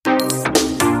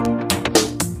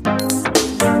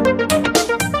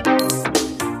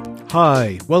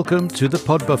Hi, welcome to the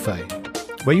Pod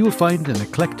Buffet, where you will find an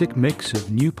eclectic mix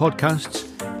of new podcasts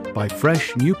by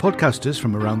fresh new podcasters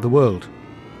from around the world.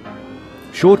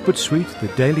 Short but sweet, the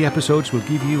daily episodes will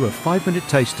give you a 5-minute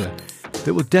taster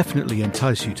that will definitely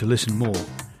entice you to listen more.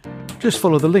 Just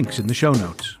follow the links in the show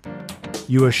notes.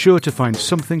 You are sure to find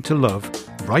something to love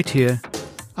right here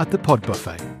at the Pod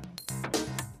Buffet.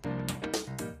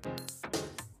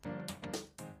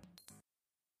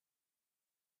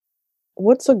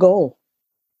 What's a goal?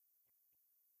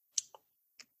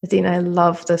 Nadine, I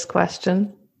love this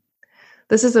question.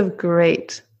 This is a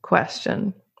great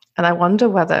question. And I wonder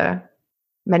whether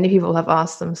many people have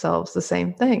asked themselves the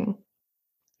same thing.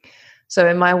 So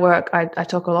in my work, I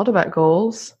talk a lot about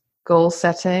goals, goal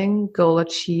setting, goal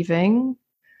achieving.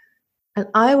 And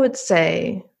I would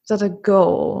say that a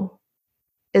goal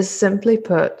is simply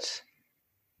put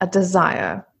a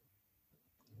desire.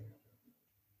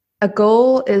 A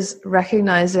goal is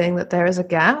recognizing that there is a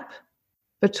gap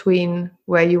between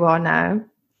where you are now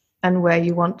and where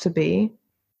you want to be,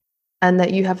 and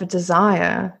that you have a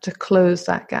desire to close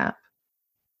that gap.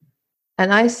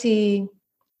 And I see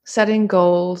setting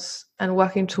goals and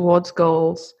working towards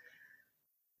goals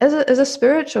as a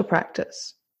spiritual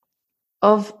practice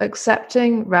of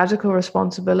accepting radical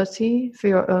responsibility for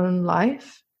your own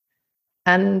life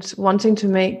and wanting to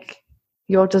make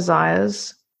your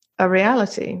desires a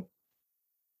reality.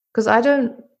 Because I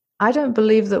don't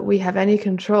believe that we have any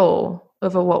control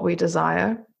over what we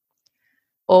desire.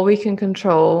 All we can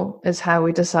control is how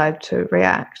we decide to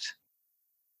react.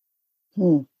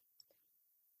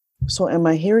 So am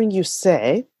I hearing you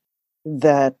say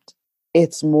that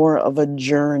it's more of a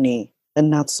journey and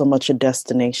not so much a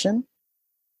destination?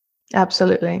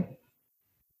 Absolutely.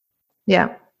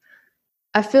 Yeah.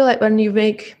 I feel like when you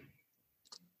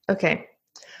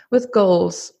with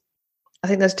goals, I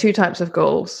think there's two types of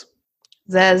goals.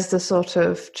 There's the sort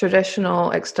of traditional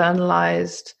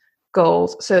externalized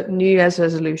goals. So New Year's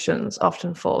resolutions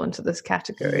often fall into this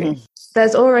category. Mm-hmm.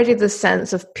 There's already the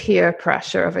sense of peer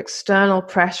pressure, of external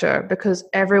pressure, because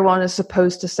everyone is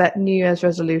supposed to set New Year's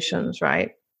resolutions,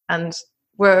 right? And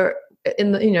we're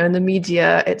in the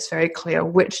media, it's very clear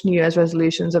which New Year's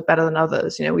resolutions are better than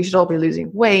others. We should all be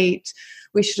losing weight.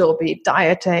 We should all be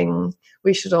dieting.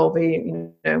 We should all be,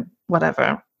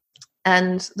 whatever.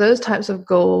 And those types of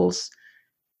goals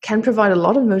can provide a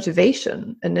lot of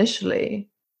motivation initially,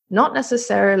 not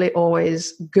necessarily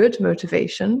always good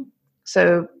motivation.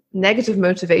 So negative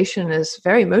motivation is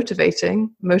very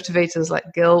motivating. Motivators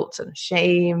like guilt and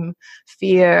shame,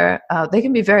 fear, they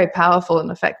can be very powerful and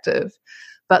effective,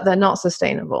 but they're not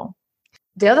sustainable.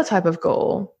 The other type of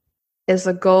goal is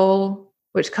a goal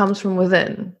which comes from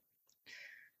within,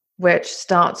 which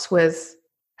starts with,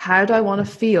 how do I want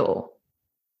to feel?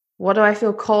 What do I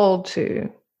feel called to?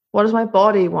 What does my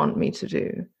body want me to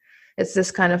do? It's this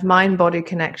kind of mind-body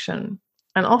connection.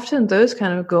 And often those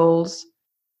kind of goals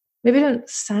maybe don't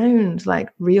sound like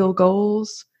real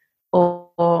goals,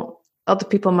 or other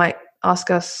people might ask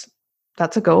us,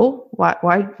 that's a goal? Why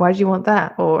do you want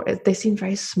that? Or they seem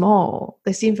very small.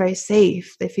 They seem very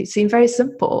safe. They seem very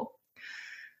simple.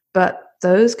 But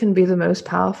those can be the most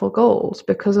powerful goals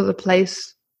because of the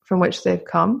place from which they've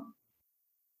come.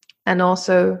 And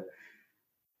also,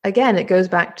 again, it goes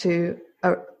back to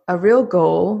a real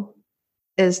something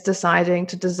is deciding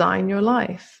to design your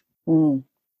life. And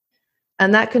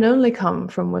that can only come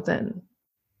from within.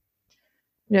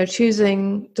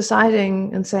 Deciding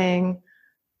and saying,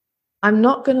 I'm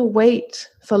not going to wait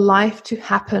for life to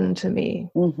happen to me.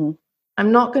 Mm-hmm.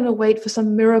 I'm not going to wait for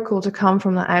some miracle to come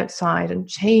from the outside and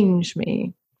change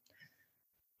me.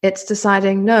 It's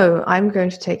deciding, no, I'm going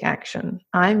to take action.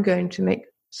 I'm going to make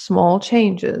small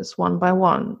changes one by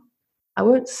one. I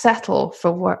won't settle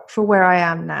for where I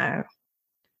am now.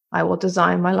 I will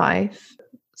design my life.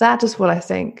 That is what I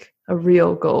think a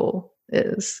real goal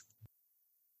is.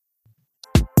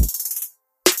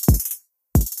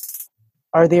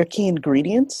 Are there key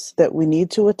ingredients that we need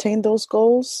to attain those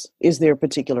goals? Is there a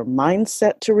particular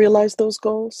mindset to realize those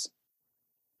goals?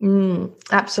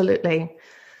 Absolutely.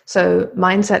 So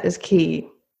mindset is key.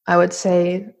 I would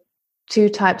say 2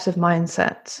 types of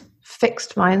mindset: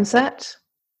 fixed mindset,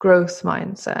 growth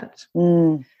mindset.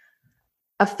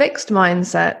 A fixed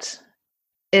mindset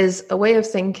is a way of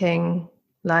thinking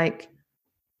like,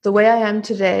 the way I am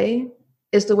today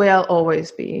is the way I'll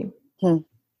always be.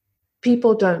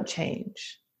 People don't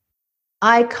change.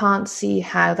 I can't see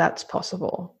how that's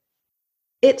possible.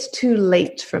 It's too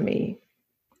late for me.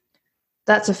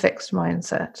 That's a fixed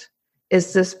mindset,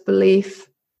 is this belief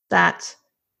that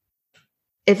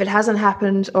if it hasn't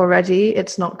happened already,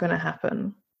 it's not going to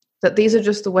happen. that these are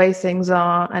just the way things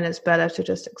are and it's better to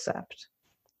just accept.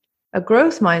 A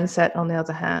growth mindset, on the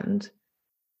other hand,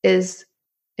 is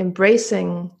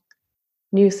embracing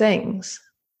new things.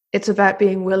 It's about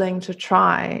being willing to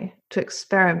try, to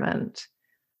experiment.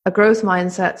 A growth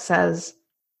mindset says,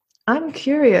 I'm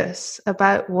curious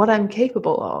about what I'm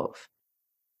capable of.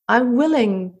 I'm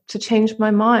willing to change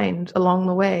my mind along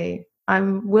the way.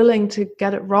 I'm willing to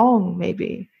get it wrong,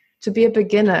 maybe, to be a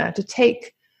beginner, to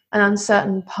take an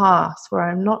uncertain path where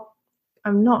I'm not,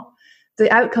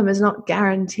 the outcome is not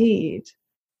guaranteed.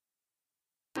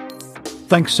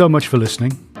 Thanks so much for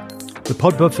listening. The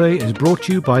Pod Buffet is brought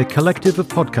to you by a collective of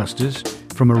podcasters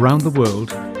from around the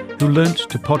world who learnt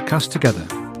to podcast together.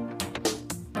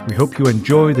 We hope you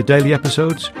enjoy the daily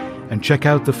episodes and check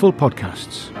out the full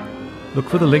podcasts. Look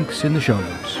for the links in the show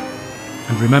notes.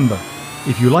 And remember,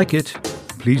 if you like it,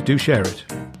 please do share it.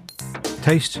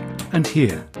 Taste and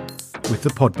hear with the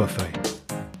Pod Buffet.